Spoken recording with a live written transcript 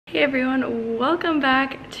Hey everyone, welcome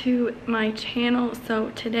back to my channel.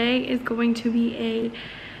 So today is going to be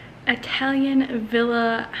a Italian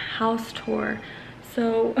villa house tour.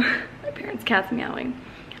 So my parents' cat's meowing.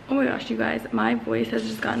 Oh my gosh, you guys, my voice has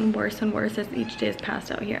just gotten worse and worse as each day has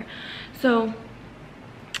passed out here. So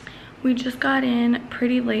we just got in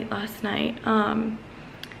pretty late last night,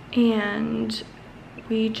 and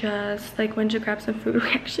we just went to grab some food. We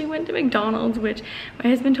actually went to McDonald's, which my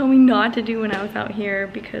husband told me not to do when I was out here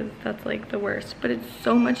because that's like the worst, but it's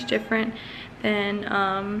so much different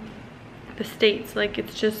than the States. Like,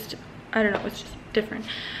 it's just, I don't know, it's just different.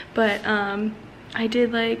 But I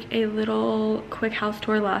did like a little quick house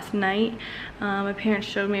tour last night. My parents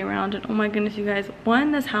showed me around, and oh my goodness, you guys,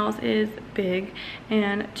 one, this house is big,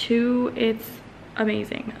 and two, it's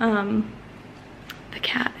amazing. The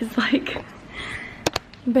cat is like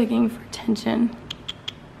begging for attention.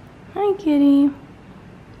 Hi, kitty.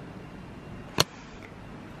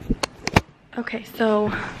 Okay, so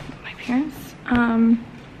my parents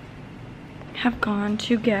have gone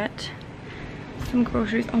to get some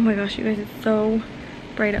groceries. Oh my gosh, you guys, it's so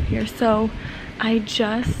bright up here. So I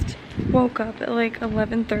just woke up at like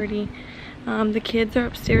 11:30. The kids are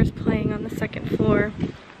upstairs playing on the second floor,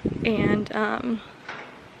 and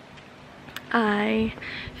I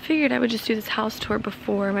figured I would just do this house tour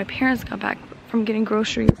before my parents got back from getting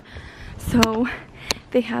groceries. So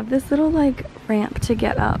they have this little like ramp to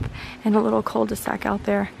get up and a little cul-de-sac out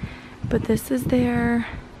there, but this is their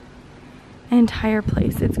entire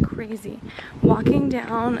place. It's crazy. Walking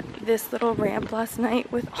down this little ramp last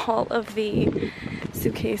night with all of the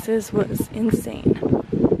suitcases was insane.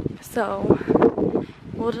 So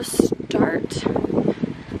we'll just start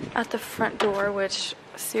at the front door, which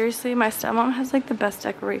seriously, my stepmom has like the best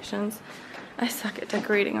decorations. I suck at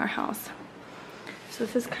decorating our house. So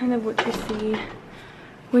this is kind of what you see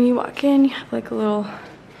when you walk in. You have like a little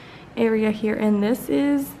area here, and this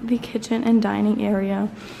is the kitchen and dining area.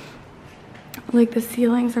 Like, the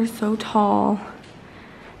ceilings are so tall.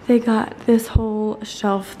 They got this whole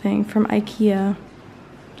shelf thing from IKEA,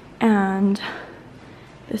 and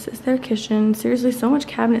this is their kitchen. Seriously, so much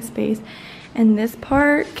cabinet space. And this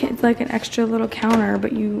part, it's like an extra little counter,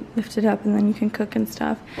 but you lift it up and then you can cook and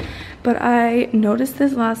stuff. But I noticed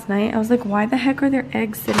this last night. I was like, why the heck are there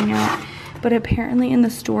eggs sitting out? But apparently in the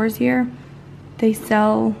stores here, they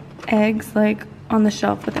sell eggs like on the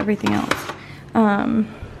shelf with everything else.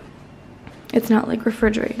 It's not like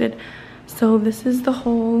refrigerated. So this is the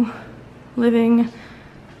whole living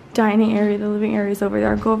dining area. The living area is over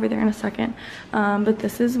there. I'll go over there in a second. But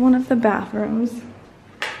this is one of the bathrooms,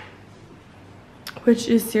 which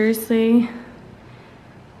is seriously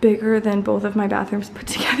bigger than both of my bathrooms put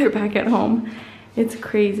together back at home. It's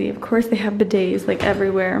crazy. Of course, they have bidets like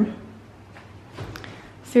everywhere.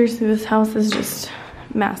 Seriously, this house is just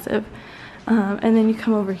massive. And then you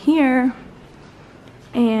come over here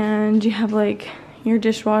and you have like your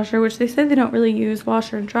dishwasher, which they said they don't really use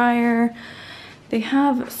washer and dryer. They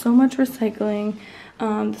have so much recycling.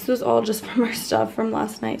 This was all just from our stuff from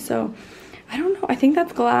last night. So I don't know, I think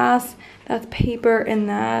that's glass, that's paper, and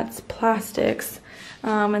that's plastics.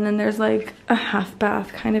 And then there's like a half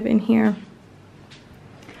bath kind of in here.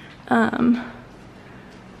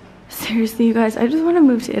 Seriously, you guys, I just want to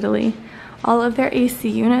move to Italy. All of their AC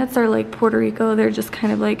units are like Puerto Rico. They're just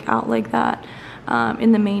kind of like out like that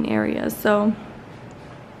in the main areas. So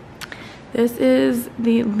this is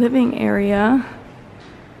the living area.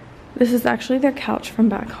 This is actually their couch from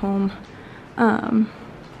back home.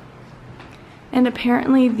 And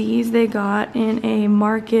apparently these they got in a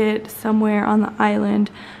market somewhere on the island.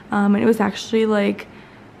 And it was actually like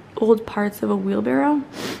old parts of a wheelbarrow.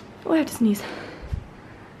 Oh, I have to sneeze.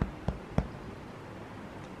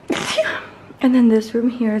 And then this room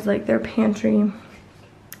here is like their pantry.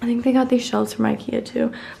 I think they got these shelves from IKEA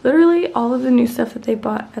too. Literally all of the new stuff that they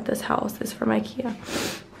bought at this house is from IKEA.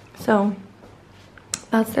 So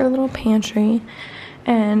that's their little pantry.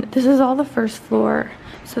 And this is all the first floor.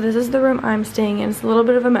 So this is the room I'm staying in. It's a little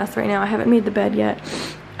bit of a mess right now. I haven't made the bed yet.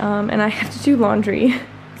 And I have to do laundry.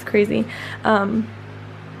 It's crazy.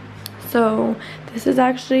 So this is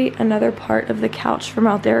actually another part of the couch from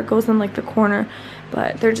out there. It goes in like the corner,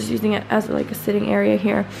 but they're just using it as like a sitting area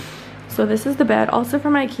here. So this is the bed, also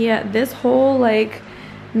from IKEA. This whole like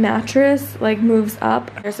mattress like moves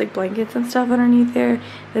up. There's like blankets and stuff underneath there.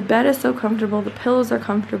 The bed is so comfortable. The pillows are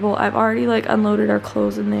comfortable. I've already like unloaded our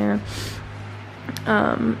clothes in there.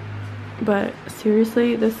 But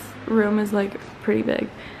seriously, this room is like pretty big.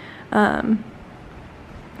 And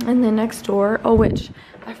then next door, oh, which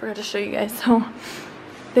I forgot to show you guys. So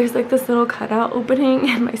there's like this little cutout opening,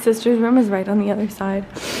 and my sister's room is right on the other side.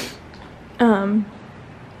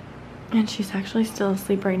 And she's actually still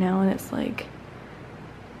asleep right now, and it's like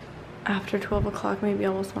after 12 o'clock, maybe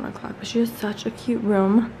almost 1 o'clock. But she has such a cute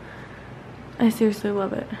room. I seriously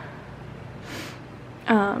love it.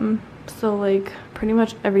 So like pretty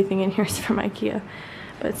much everything in here is from IKEA.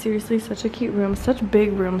 But seriously, such a cute room. Such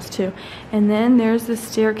big rooms too. And then there's this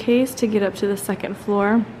staircase to get up to the 2nd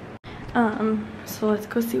floor. So let's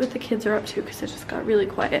go see what the kids are up to, because it just got really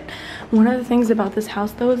quiet. One of the things about this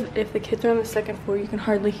house though is if the kids are on the 2nd floor, you can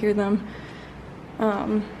hardly hear them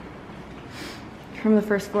from the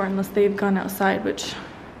 1st floor unless they've gone outside, which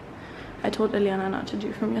I told Eliana not to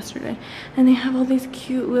do from yesterday. And they have all these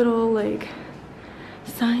cute little like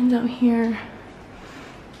signs out here.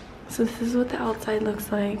 So this is what the outside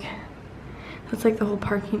looks like. That's like the whole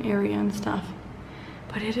parking area and stuff.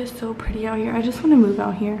 But it is so pretty out here. I just want to move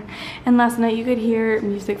out here. And last night you could hear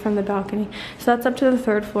music from the balcony. So that's up to the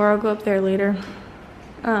 3rd floor. I'll go up there later.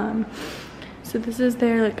 So this is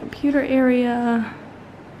their like computer area.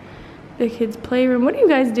 The kids' playroom. What are you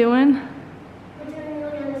guys doing? We're doing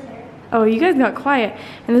Eliana's hair. Oh, you guys got quiet.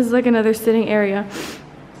 And this is like another sitting area.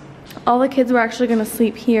 All the kids were actually going to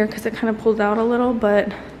sleep here because it kind of pulled out a little,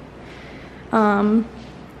 but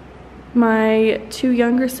my 2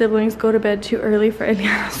 younger siblings go to bed too early for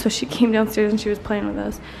Eliana, so she came downstairs and she was playing with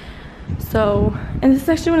us. So, and this is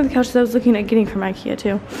actually one of the couches I was looking at getting from IKEA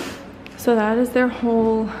too. So that is their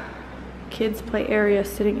whole kids play area,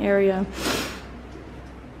 sitting area.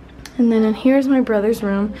 And then in here's my brother's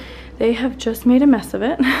room. They have just made a mess of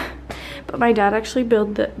it, but my dad actually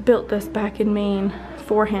built this back in Maine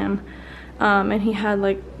for him. And he had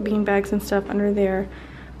like bean bags and stuff under there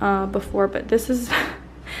before, but this is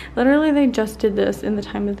literally they just did this in the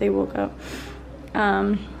time that they woke up.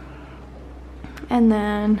 And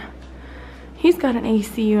then he's got an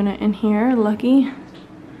AC unit in here, lucky.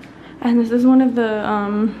 And this is one of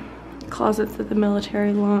the closets that the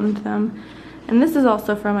military loaned them. And this is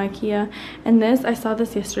also from IKEA. And this, I saw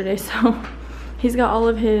this yesterday, so he's got all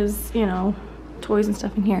of his, you know, toys and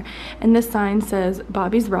stuff in here. And this sign says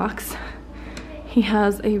Bobby's Rocks. He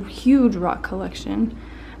has a huge rock collection.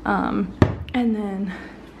 And then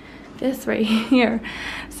this right here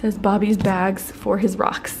says Bobby's bags for his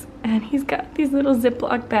rocks. And he's got these little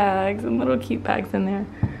Ziploc bags and little cute bags in there.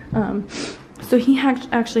 So he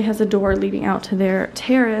actually has a door leading out to their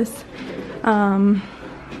terrace. And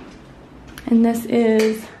this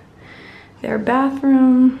is their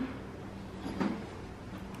bathroom.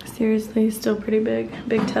 Seriously, still pretty big.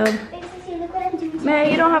 Big tub.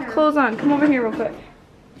 May, you don't have clothes on. Come over here real quick.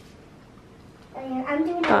 I'm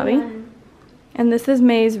doing Bobby. And this is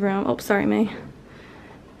May's room. Oh, sorry, May.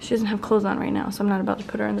 She doesn't have clothes on right now, so I'm not about to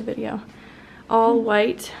put her in the video. All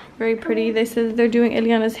white. Very pretty. They said they're doing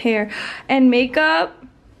Eliana's hair. And makeup.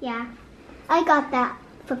 Yeah. I got that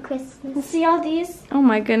for Christmas. See all these? Oh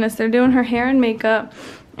my goodness. They're doing her hair and makeup.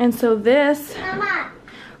 And so this... Mama.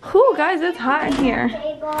 Whew, guys, it's hot in here.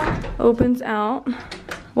 Opens out.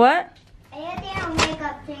 What?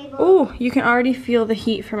 Makeup table. Ooh, you can already feel the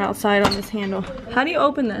heat from outside on this handle. How do you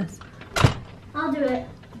open this? I'll do it.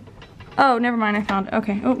 Oh, never mind, I found it.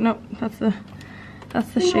 Okay. Oh, no, that's the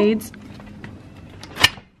shades.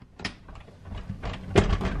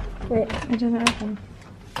 Wait. It doesn't open.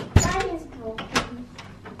 Mine is broken.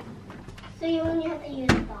 So you only have to use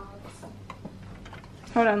balls.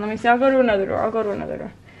 Hold on, let me see. I'll go to another door. I'll go to another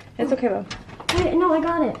door. It's okay, though. Wait, no, I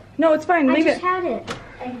got it. No, it's fine. Leave it. I just had it.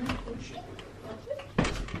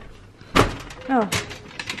 Oh.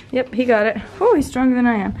 Yep, he got it. Oh, he's stronger than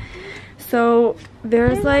I am. So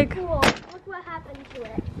there's like... Cool. Look what happened to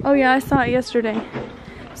it. Oh yeah, I saw it yesterday.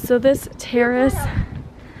 So this terrace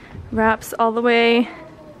wraps all the way,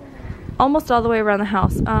 almost all the way around the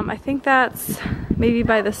house. I think that's maybe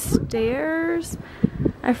by the stairs.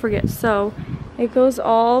 I forget. So it goes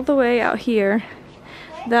all the way out here.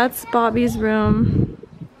 That's Bobby's room.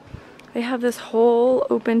 They have this whole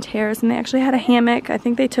open terrace, and they actually had a hammock. I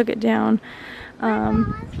think they took it down.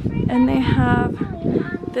 And they have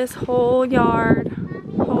this whole yard.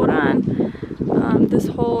 Hold on. This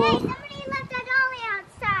whole... Hey, somebody left a dolly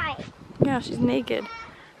outside. Yeah, she's naked.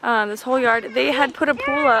 This whole yard. They had put a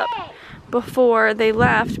pool up before they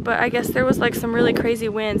left, but I guess there was like some really crazy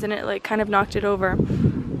winds and it like kind of knocked it over.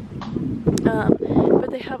 But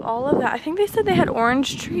they have all of that. I think they said they had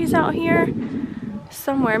orange trees out here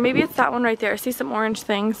somewhere. Maybe it's that one right there. I see some orange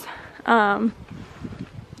things.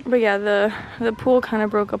 But yeah, the pool kind of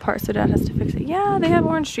broke apart, so Dad has to fix it. Yeah, they have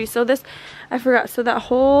orange trees. So this, I forgot. So that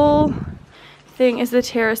whole thing is the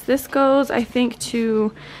terrace. This goes, I think,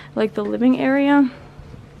 to like the living area.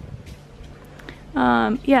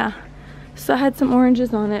 Yeah. So I had some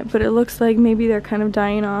oranges on it, but it looks like maybe they're kind of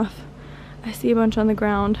dying off. I see a bunch on the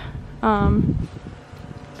ground.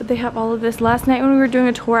 But they have all of this. Last night when we were doing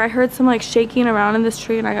a tour, I heard some like shaking around in this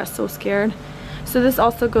tree and I got so scared. So this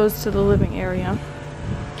also goes to the living area.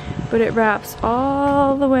 But it wraps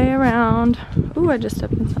all the way around. Ooh, I just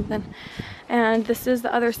stepped in something. And this is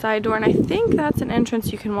the other side door, and I think that's an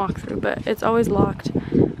entrance you can walk through, but it's always locked.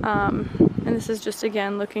 And this is just,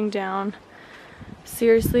 again, looking down.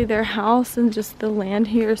 Seriously, their house and just the land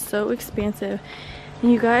here is so expansive.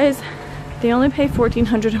 And you guys, they only pay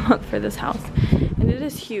 $1,400 a month for this house, and it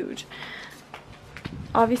is huge.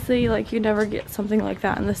 Obviously, like, you never get something like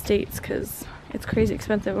that in the States because it's crazy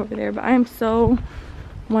expensive over there, but I am so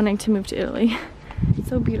wanting to move to Italy. It's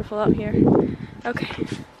so beautiful out here. Okay.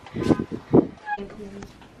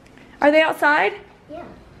 Are they outside? Yeah.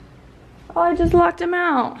 Oh, I just locked them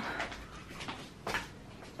out.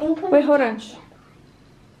 Wait, hold on.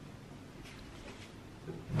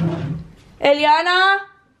 Eliana?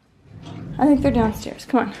 I think they're downstairs.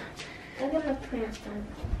 Come on. I'm gonna print them.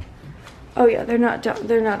 Oh yeah, they're not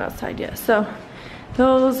outside yet. So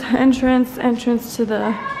those entrance to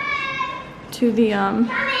the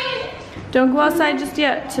don't go outside just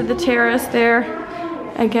yet, to the terrace there.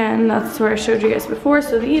 Again, that's where I showed you guys before.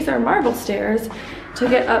 So these are marble stairs to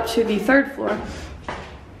get up to the 3rd floor.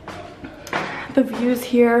 The views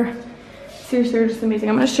here, seriously, are just amazing.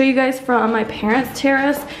 I'm going to show you guys from my parents'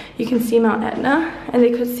 terrace. You can see Mount Etna, and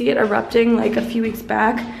they could see it erupting like a few weeks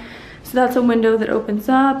back. So that's a window that opens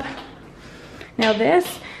up. Now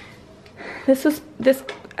this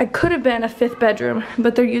it could have been a 5th bedroom,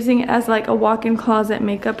 but they're using it as like a walk-in closet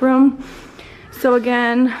makeup room. So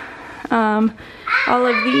again, all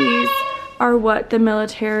of these are what the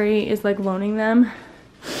military is like loaning them.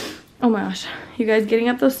 Oh my gosh, you guys, getting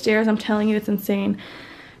up those stairs, I'm telling you, it's insane.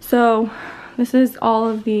 So this is all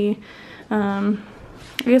of the, I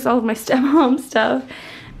guess all of my stepmom stuff,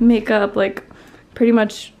 makeup, like pretty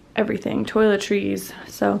much everything, toiletries.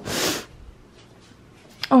 So,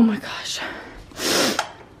 oh my gosh,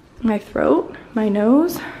 my throat, my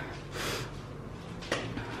nose,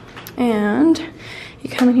 and you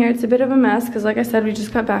come in here, it's a bit of a mess because like I said, we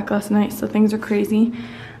just got back last night, so things are crazy.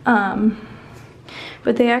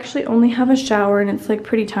 But they actually only have a shower and it's like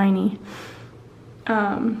pretty tiny.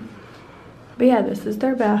 But yeah, this is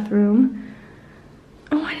their bathroom.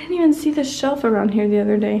 Oh, I didn't even see the shelf around here the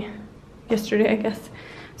other day. Yesterday, I guess.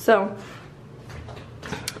 So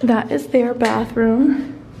that is their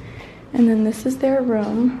bathroom. And then this is their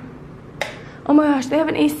room. Oh my gosh, they have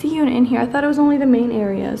an AC unit in here. I thought it was only the main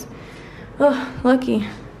areas. Oh, lucky.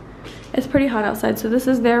 It's pretty hot outside, so this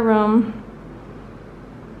is their room.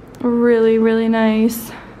 Really, really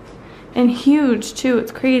nice. And huge, too.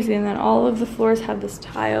 It's crazy. And then all of the floors have this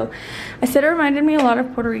tile. I said it reminded me a lot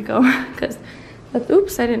of Puerto Rico, because,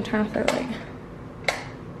 oops, I didn't turn off that light.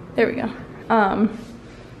 There we go. And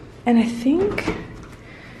I think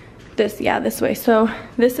this way. So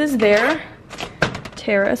this is their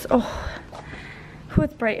terrace. Oh,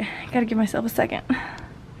 it's bright. Gotta give myself a second.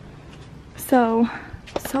 So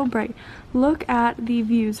bright. Look at the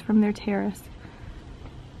views from their terrace.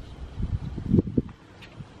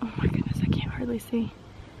 Oh my goodness, I can't hardly see.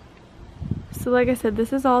 So like I said,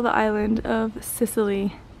 this is all the island of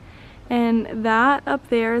Sicily. And that up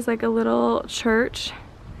there is like a little church.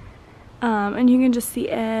 And you can just see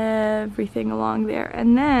everything along there.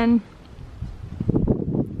 And then,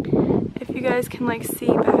 if you guys can like see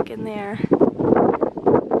back in there,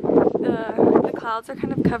 the clouds are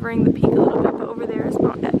kind of covering the peak a little bit, but over there is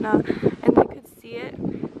Mount Etna, and they could see it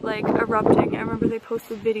like erupting. I remember they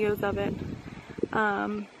posted videos of it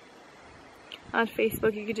on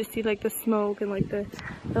Facebook. You could just see like the smoke and like the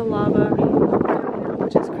lava,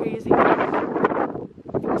 which is crazy.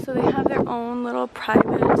 So they have their own little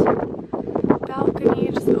private balcony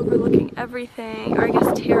just overlooking everything, or I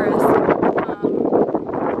guess terrace.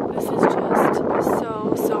 This is just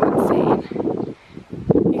so insane.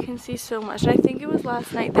 You can see so much. And I think it was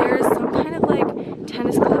last night, there's some kind of like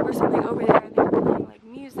tennis club or something over there, and they were playing like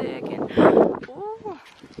music and oh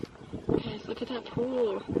guys, look at that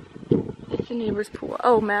pool. That's the neighbor's pool.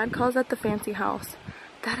 Oh, Mad calls that the fancy house.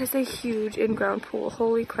 That is a huge in-ground pool.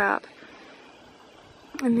 Holy crap.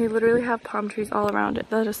 And they literally have palm trees all around it.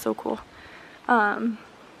 That is so cool. So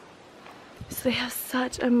they have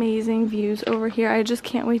such amazing views over here. I just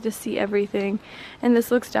can't wait to see everything. And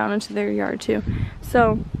this looks down into their yard too.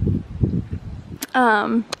 So,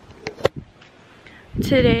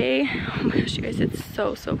 today, oh my gosh, you guys, it's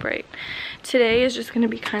so bright. Today is just gonna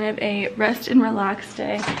be kind of a rest and relax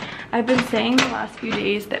day. I've been saying the last few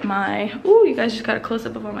days that ooh, you guys just got a close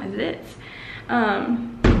up of all my zits.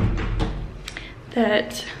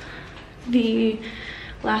 That the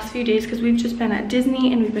last few days because we've just been at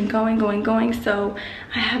Disney and we've been going, so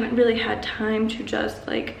I haven't really had time to just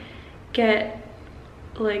like get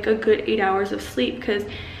like a good 8 hours of sleep because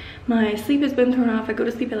my sleep has been thrown off. I go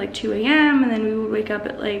to sleep at like 2 a.m. and then we would wake up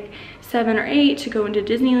at like 7 or 8 to go into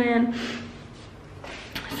Disneyland.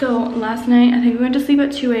 So last night I think we went to sleep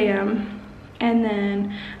at 2 a.m. and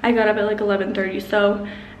then I got up at like 11:30, so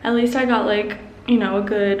at least I got like, you know, a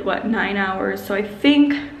good, what, 9 hours. So I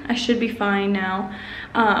think I should be fine now.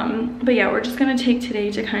 But yeah, we're just gonna take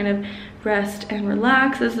today to kind of rest and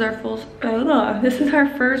relax. This is our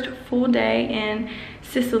first full day in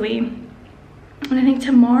Sicily. And I think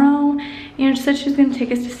tomorrow, you know, she said she's gonna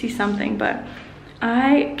take us to see something, but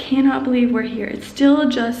I cannot believe we're here. It's still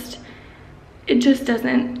just, it just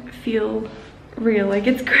doesn't feel real. Like,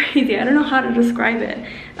 it's crazy. I don't know how to describe it.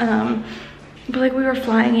 But like, we were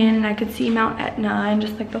flying in and I could see Mount Etna and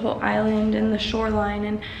just like the whole island and the shoreline,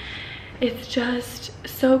 and it's just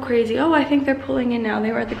so crazy. Oh, I think they're pulling in now.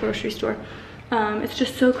 They were at the grocery store. It's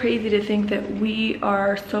just so crazy to think that we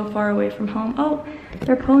are so far away from home. Oh,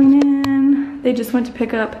 they're pulling in. They just went to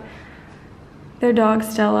pick up their dog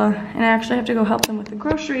Stella, and I actually have to go help them with the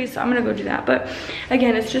groceries, so I'm gonna go do that. But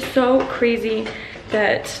again, it's just so crazy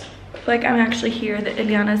that like I'm actually here, that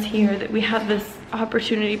Ileana's here, that we have this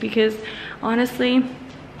opportunity, because honestly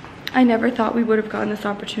I never thought we would have gotten this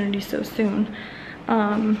opportunity so soon.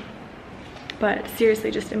 But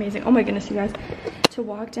seriously, just amazing. Oh my goodness, you guys, to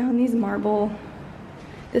walk down this marble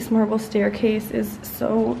staircase is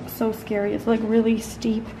so scary. It's like really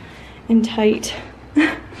steep and tight.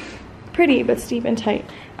 Pretty, but steep and tight.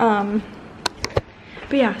 But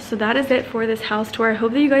yeah, so that is it for this house tour. I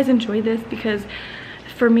hope that you guys enjoyed this, because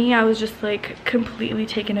for me, I was just like completely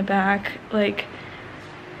taken aback. Like,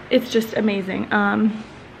 it's just amazing.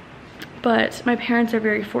 But my parents are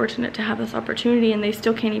very fortunate to have this opportunity, and they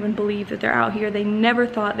still can't even believe that they're out here. They never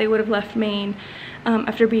thought they would have left Maine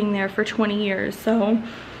after being there for 20 years. So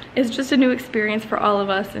it's just a new experience for all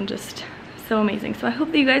of us, and just so amazing. So I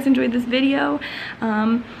hope that you guys enjoyed this video.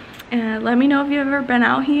 And let me know if you've ever been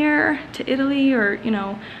out here to Italy, or you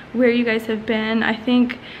know, where you guys have been. I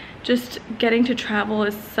think just getting to travel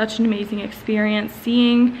is such an amazing experience.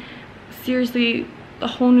 Seeing, seriously, a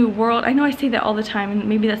whole new world. I know I say that all the time, and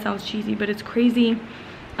maybe that sounds cheesy, but it's crazy.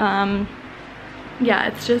 Yeah,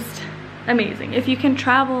 it's just amazing. If you can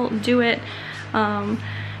travel, do it.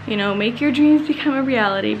 You know, make your dreams become a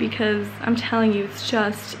reality, because I'm telling you, it's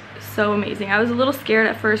just so amazing. I was a little scared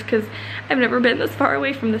at first because I've never been this far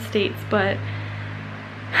away from the States, but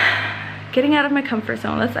getting out of my comfort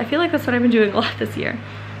zone, I feel like that's what I've been doing a lot this year.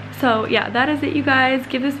 So yeah, that is it, you guys.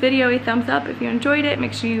 Give this video a thumbs up if you enjoyed it.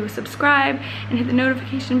 Make sure you subscribe and hit the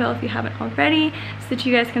notification bell if you haven't already, so that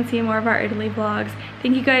you guys can see more of our Italy vlogs.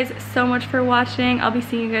 Thank you guys so much for watching. I'll be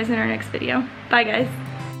seeing you guys in our next video. Bye, guys.